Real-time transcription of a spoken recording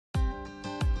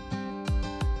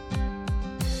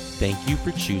Thank you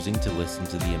for choosing to listen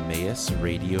to the Emmaus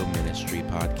Radio Ministry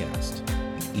podcast.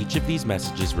 Each of these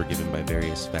messages were given by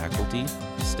various faculty,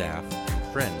 staff, and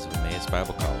friends of Emmaus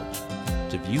Bible College.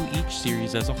 To view each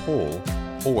series as a whole,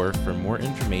 or for more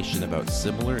information about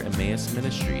similar Emmaus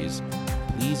ministries,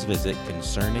 please visit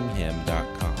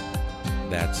concerninghim.com.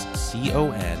 That's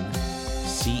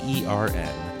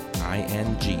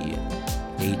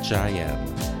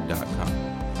Concerninghim.com.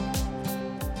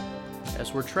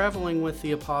 As we're traveling with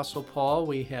the Apostle Paul,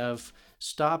 we have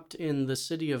stopped in the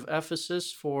city of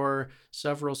Ephesus for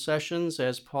several sessions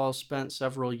as Paul spent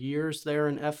several years there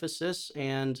in Ephesus.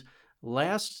 And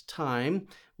last time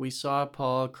we saw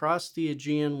Paul cross the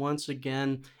Aegean once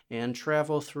again and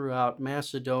travel throughout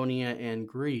Macedonia and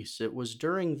Greece. It was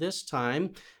during this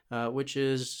time, which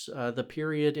is the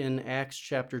period in Acts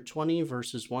chapter 20,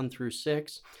 verses 1 through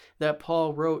 6, that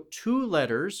Paul wrote two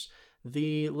letters.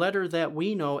 The letter that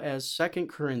we know as 2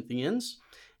 Corinthians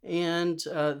and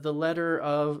the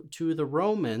letter to the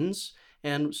Romans.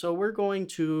 And so we're going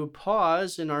to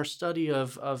pause in our study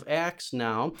of Acts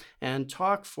now and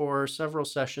talk for several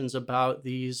sessions about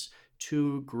these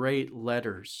two great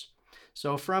letters.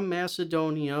 So from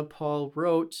Macedonia, Paul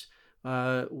wrote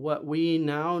what we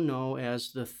now know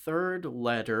as the third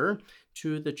letter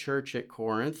to the church at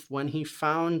Corinth when he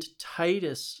found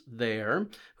Titus there,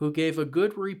 who gave a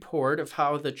good report of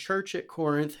how the church at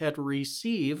Corinth had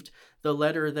received the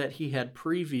letter that he had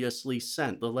previously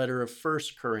sent, the letter of 1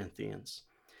 Corinthians.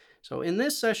 So in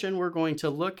this session, we're going to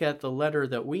look at the letter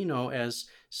that we know as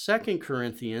 2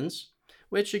 Corinthians,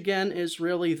 which again is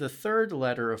really the third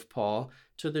letter of Paul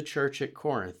to the church at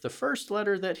Corinth. The first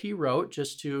letter that he wrote,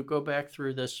 just to go back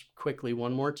through this quickly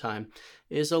one more time,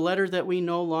 is a letter that we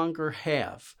no longer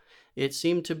have. It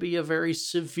seemed to be a very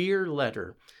severe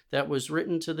letter that was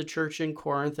written to the church in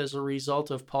Corinth as a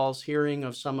result of Paul's hearing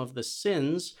of some of the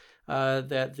sins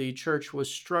that the church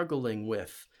was struggling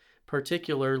with,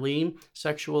 particularly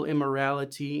sexual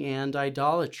immorality and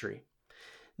idolatry.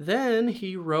 Then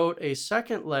he wrote a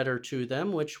second letter to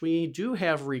them, which we do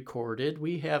have recorded.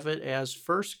 We have it as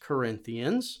 1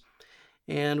 Corinthians,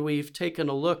 and we've taken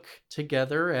a look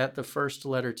together at the first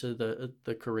letter to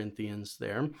the Corinthians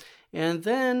there. And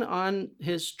then on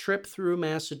his trip through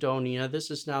Macedonia,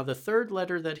 this is now the third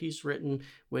letter that he's written,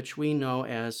 which we know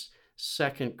as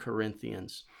 2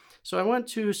 Corinthians. So I want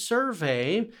to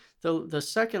survey the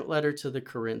second letter to the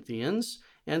Corinthians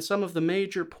and some of the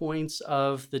major points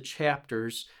of the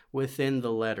chapters within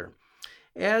the letter.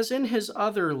 As in his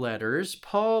other letters,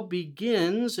 Paul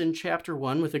begins in chapter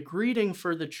 1 with a greeting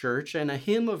for the church and a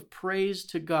hymn of praise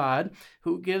to God,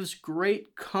 who gives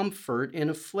great comfort in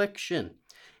affliction.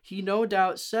 He no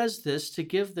doubt says this to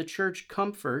give the church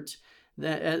comfort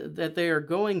that they are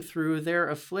going through their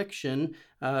affliction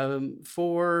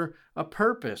for a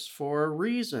purpose, for a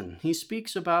reason. He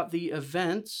speaks about the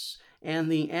events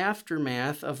and the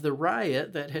aftermath of the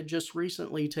riot that had just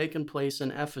recently taken place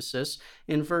in Ephesus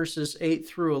in verses 8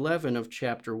 through 11 of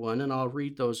chapter 1, and I'll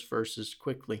read those verses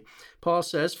quickly. Paul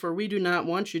says, "For we do not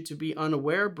want you to be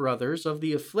unaware, brothers, of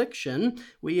the affliction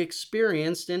we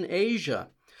experienced in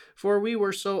Asia. For we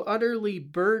were so utterly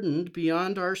burdened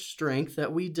beyond our strength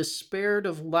that we despaired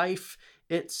of life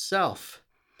itself."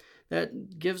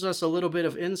 That gives us a little bit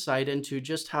of insight into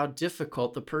just how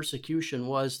difficult the persecution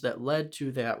was that led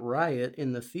to that riot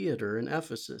in the theater in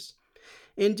Ephesus.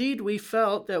 "Indeed, we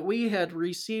felt that we had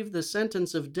received the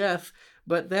sentence of death,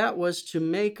 but that was to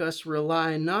make us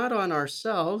rely not on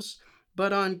ourselves,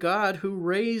 but on God who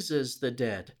raises the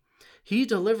dead. He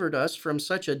delivered us from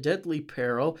such a deadly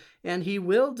peril, and he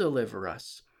will deliver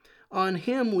us. On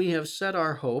him we have set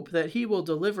our hope that he will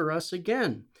deliver us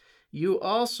again. You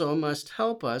also must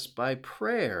help us by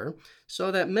prayer, so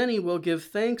that many will give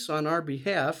thanks on our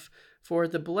behalf for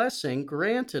the blessing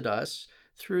granted us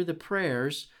through the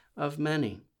prayers of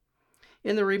many."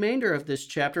 In the remainder of this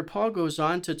chapter, Paul goes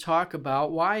on to talk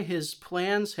about why his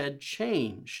plans had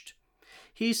changed.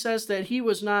 He says that he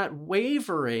was not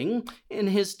wavering in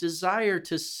his desire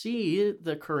to see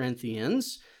the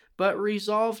Corinthians, but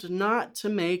resolved not to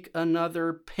make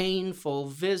another painful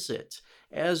visit,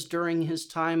 as during his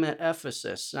time at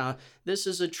Ephesus. Now, this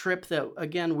is a trip that,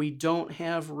 again, we don't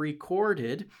have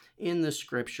recorded in the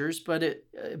scriptures, but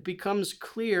it becomes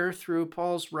clear through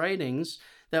Paul's writings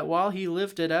that while he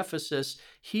lived at Ephesus,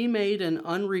 he made an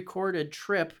unrecorded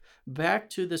trip back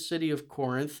to the city of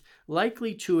Corinth,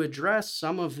 likely to address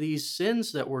some of these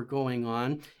sins that were going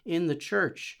on in the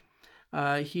church.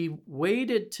 He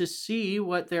waited to see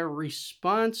what their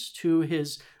response to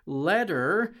his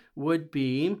letter would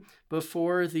be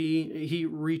before he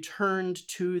returned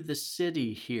to the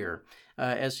city here,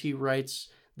 as he writes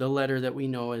the letter that we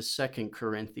know as 2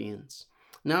 Corinthians.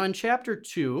 Now, in chapter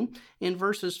 2, in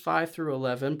verses 5 through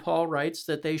 11, Paul writes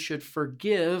that they should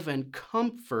forgive and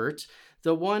comfort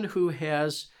the one who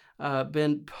has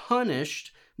been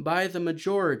punished by the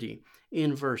majority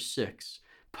in verse 6.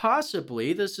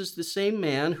 Possibly this is the same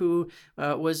man who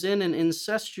was in an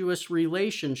incestuous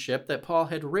relationship that Paul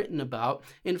had written about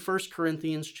in 1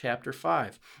 Corinthians chapter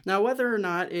 5. Now, whether or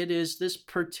not it is this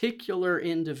particular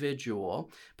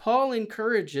individual, Paul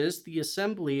encourages the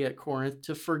assembly at Corinth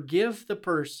to forgive the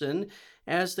person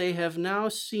as they have now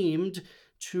seemed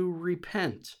to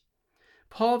repent.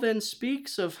 Paul then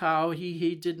speaks of how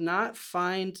he did not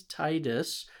find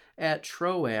Titus at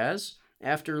Troas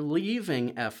after leaving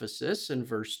Ephesus in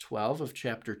verse 12 of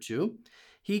chapter 2.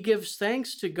 He gives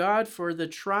thanks to God for the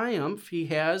triumph he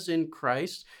has in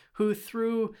Christ, who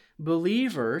through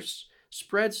believers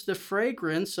spreads the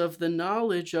fragrance of the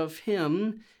knowledge of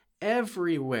him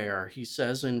everywhere, he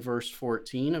says in verse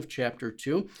 14 of chapter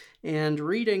 2. And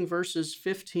reading verses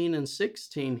 15 and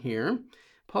 16 here,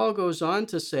 Paul goes on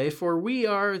to say, "For we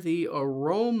are the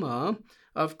aroma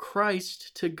of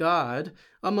Christ to God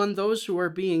among those who are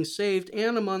being saved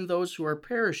and among those who are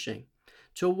perishing.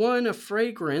 To one a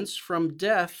fragrance from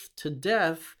death to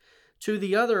death, to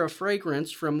the other a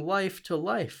fragrance from life to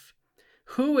life.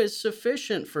 Who is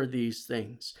sufficient for these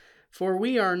things? For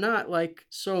we are not like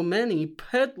so many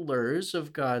peddlers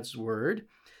of God's word,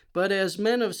 but as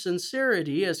men of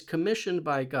sincerity, as commissioned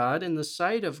by God in the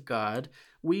sight of God,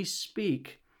 we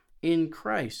speak in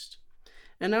Christ."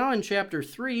 And now in chapter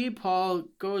 3, Paul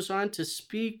goes on to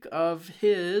speak of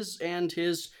his and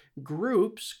his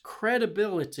group's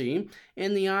credibility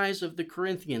in the eyes of the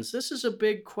Corinthians. This is a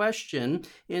big question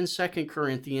in 2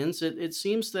 Corinthians. It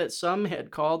seems that some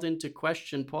had called into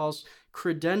question Paul's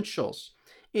credentials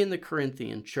in the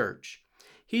Corinthian church.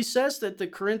 He says that the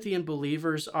Corinthian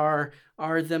believers are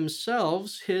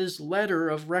themselves his letter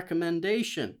of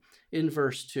recommendation in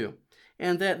verse 2.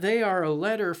 And that they are a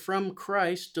letter from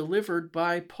Christ delivered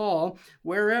by Paul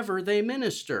wherever they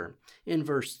minister, in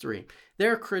verse 3.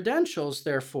 Their credentials,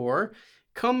 therefore,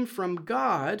 come from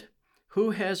God,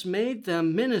 who has made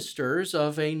them ministers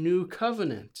of a new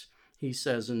covenant, he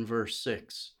says in verse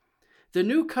 6. The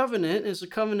new covenant is a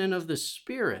covenant of the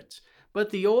Spirit, but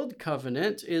the old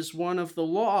covenant is one of the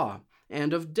law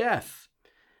and of death.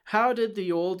 How did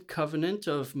the old covenant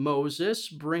of Moses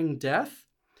bring death?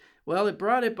 Well, it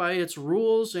brought it by its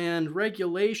rules and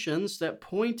regulations that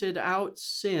pointed out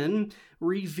sin,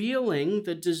 revealing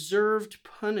the deserved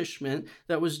punishment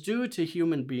that was due to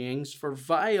human beings for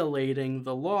violating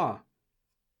the law.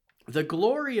 The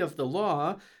glory of the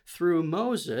law through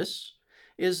Moses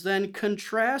is then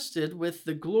contrasted with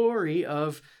the glory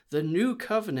of the new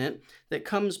covenant that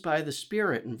comes by the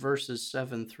Spirit in verses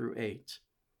 7 through 8.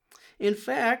 In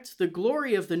fact, the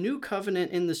glory of the new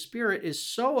covenant in the Spirit is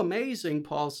so amazing,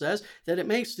 Paul says, that it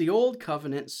makes the old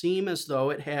covenant seem as though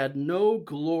it had no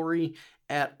glory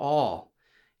at all.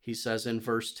 He says in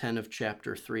verse 10 of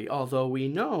chapter 3, although we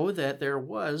know that there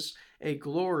was a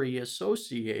glory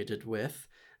associated with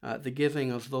the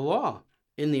giving of the law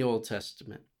in the Old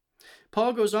Testament.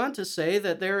 Paul goes on to say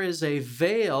that there is a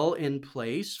veil in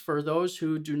place for those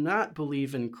who do not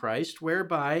believe in Christ,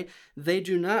 whereby they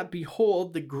do not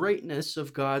behold the greatness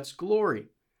of God's glory.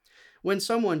 When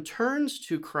someone turns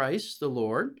to Christ the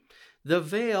Lord, the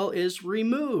veil is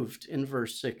removed in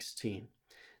verse 16.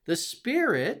 The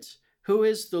Spirit, who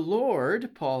is the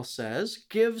Lord, Paul says,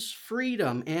 gives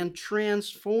freedom and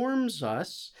transforms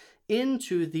us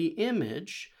into the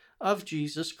image of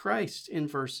Jesus Christ in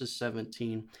verses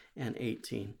 17 and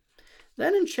 18.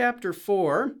 Then in chapter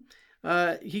 4,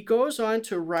 he goes on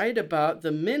to write about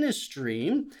the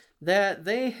ministry that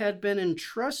they had been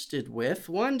entrusted with,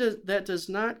 one that does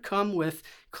not come with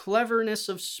cleverness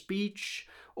of speech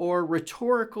or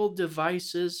rhetorical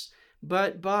devices,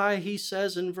 but by, he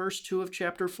says in verse 2 of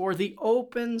chapter 4, the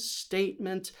open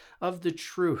statement of the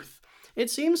truth. It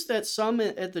seems that some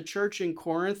at the church in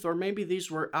Corinth, or maybe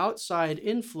these were outside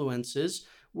influences,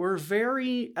 were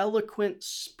very eloquent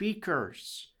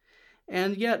speakers.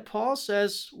 And yet Paul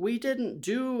says we didn't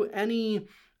do any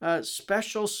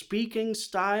special speaking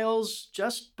styles,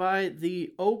 just by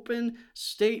the open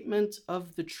statement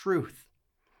of the truth.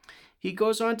 He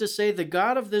goes on to say, the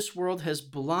God of this world has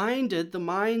blinded the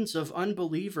minds of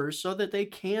unbelievers so that they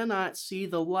cannot see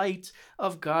the light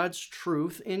of God's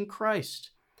truth in Christ,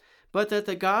 but that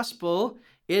the gospel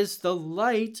is the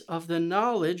light of the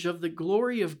knowledge of the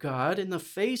glory of God in the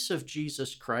face of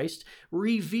Jesus Christ,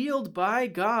 revealed by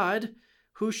God,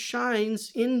 who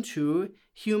shines into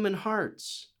human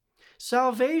hearts.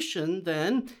 Salvation,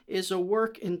 then, is a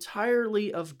work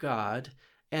entirely of God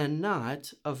and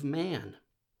not of man.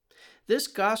 This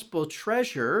gospel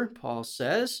treasure, Paul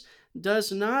says,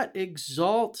 does not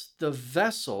exalt the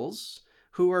vessels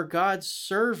who are God's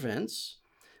servants,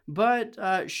 but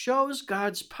shows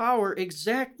God's power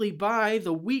exactly by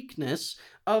the weakness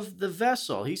of the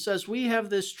vessel. He says, we have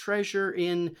this treasure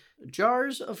in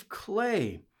jars of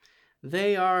clay.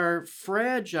 They are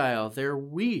fragile, they're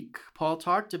weak. Paul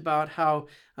talked about how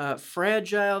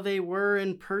fragile they were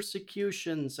in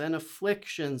persecutions and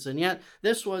afflictions, and yet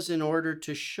this was in order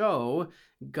to show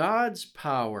God's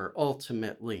power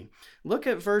ultimately. Look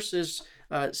at verses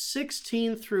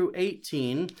 16 through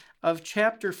 18 of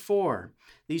chapter 4.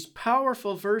 These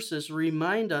powerful verses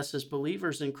remind us as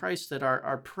believers in Christ that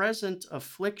our present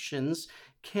afflictions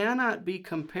cannot be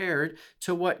compared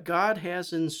to what God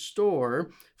has in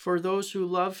store for those who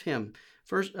love him.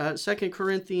 2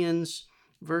 Corinthians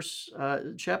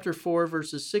chapter 4,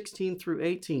 verses 16 through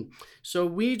 18. So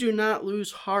we do not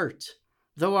lose heart,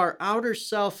 though our outer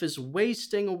self is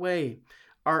wasting away.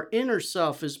 Our inner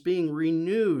self is being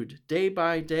renewed day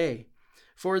by day.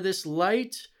 For this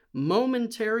light,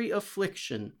 momentary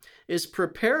affliction is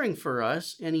preparing for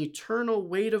us an eternal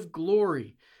weight of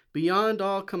glory beyond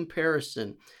all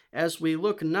comparison, as we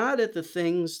look not at the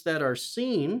things that are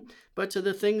seen, but to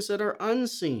the things that are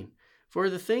unseen. For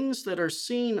the things that are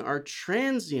seen are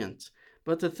transient,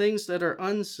 but the things that are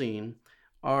unseen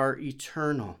are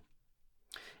eternal.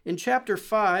 In chapter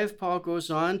 5, Paul goes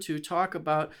on to talk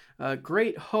about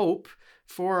great hope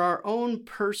for our own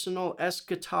personal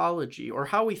eschatology, or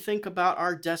how we think about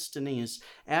our destinies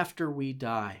after we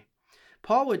die.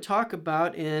 Paul would talk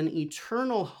about an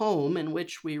eternal home in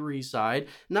which we reside,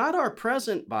 not our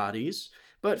present bodies,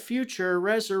 but future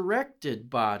resurrected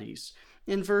bodies.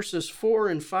 In verses 4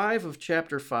 and 5 of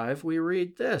chapter 5, we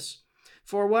read this: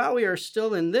 For while we are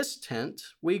still in this tent,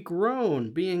 we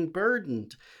groan, being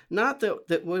burdened, not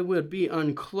that we would be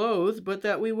unclothed, but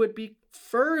that we would be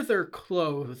further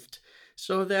clothed,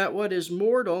 so that what is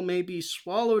mortal may be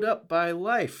swallowed up by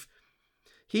life.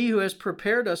 He who has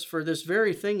prepared us for this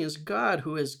very thing is God,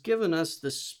 who has given us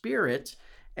the Spirit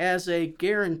as a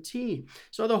guarantee.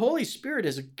 So the Holy Spirit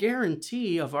is a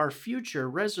guarantee of our future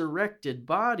resurrected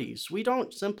bodies. We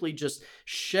don't simply just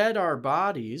shed our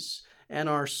bodies and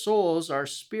our souls, our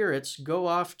spirits, go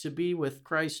off to be with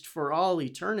Christ for all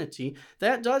eternity.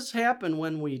 That does happen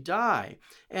when we die.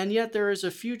 And yet there is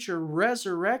a future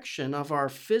resurrection of our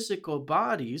physical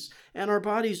bodies, and our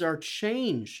bodies are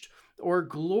changed or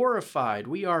glorified.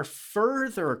 We are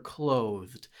further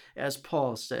clothed, as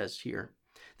Paul says here.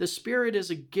 The Spirit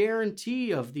is a guarantee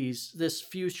of this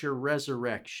future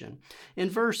resurrection. In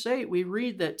verse 8, we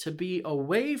read that to be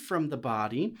away from the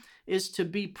body is to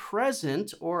be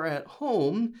present or at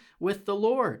home with the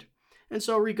Lord. And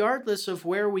so regardless of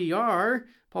where we are,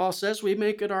 Paul says we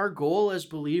make it our goal as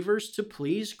believers to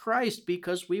please Christ,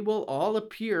 because we will all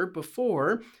appear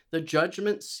before the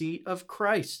judgment seat of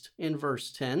Christ in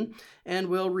verse 10, and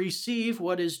will receive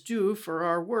what is due for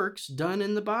our works done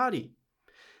in the body.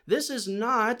 This is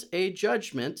not a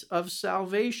judgment of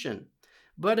salvation,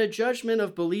 but a judgment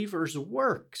of believers'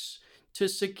 works to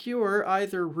secure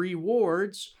either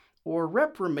rewards or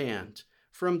reprimand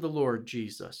from the Lord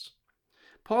Jesus.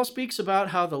 Paul speaks about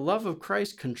how the love of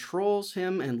Christ controls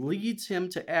him and leads him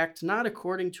to act not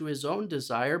according to his own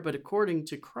desire, but according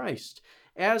to Christ,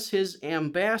 as his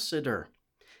ambassador,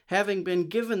 having been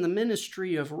given the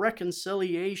ministry of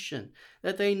reconciliation,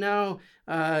 that they now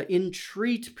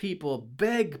entreat people,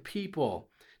 beg people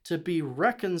to be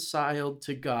reconciled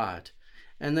to God.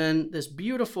 And then this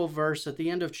beautiful verse at the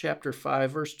end of chapter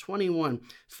 5, verse 21,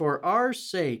 For our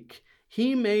sake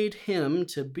he made him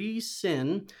to be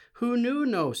sin who knew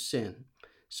no sin,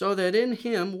 so that in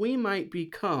him we might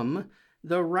become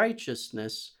the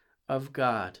righteousness of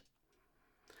God.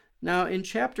 Now in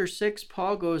chapter 6,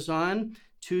 Paul goes on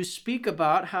to speak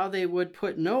about how they would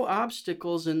put no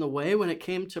obstacles in the way when it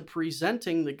came to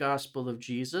presenting the gospel of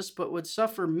Jesus, but would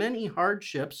suffer many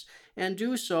hardships and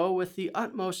do so with the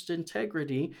utmost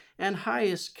integrity and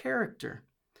highest character.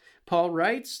 Paul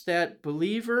writes that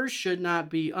believers should not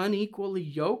be unequally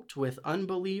yoked with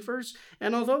unbelievers,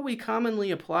 and although we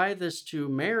commonly apply this to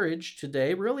marriage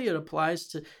today, really it applies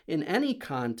to in any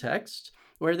context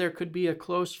where there could be a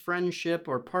close friendship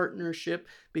or partnership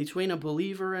between a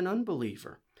believer and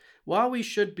unbeliever. While we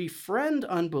should befriend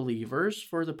unbelievers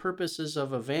for the purposes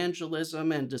of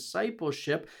evangelism and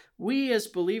discipleship, we as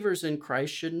believers in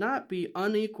Christ should not be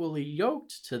unequally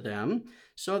yoked to them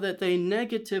so that they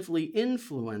negatively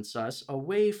influence us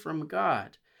away from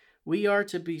God. We are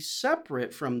to be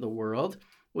separate from the world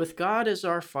with God as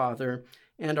our Father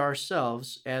and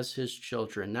ourselves as his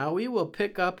children. Now we will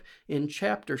pick up in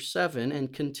chapter 7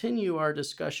 and continue our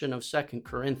discussion of 2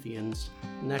 Corinthians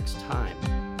next time.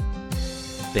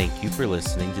 Thank you for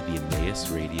listening to the Emmaus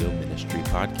Radio Ministry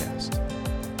podcast.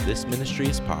 This ministry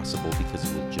is possible because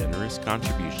of the generous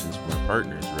contributions from our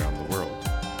partners around the world.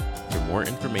 For more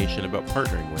information about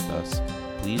partnering with us,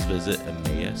 please visit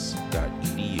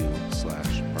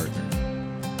emmaus.edu/partner.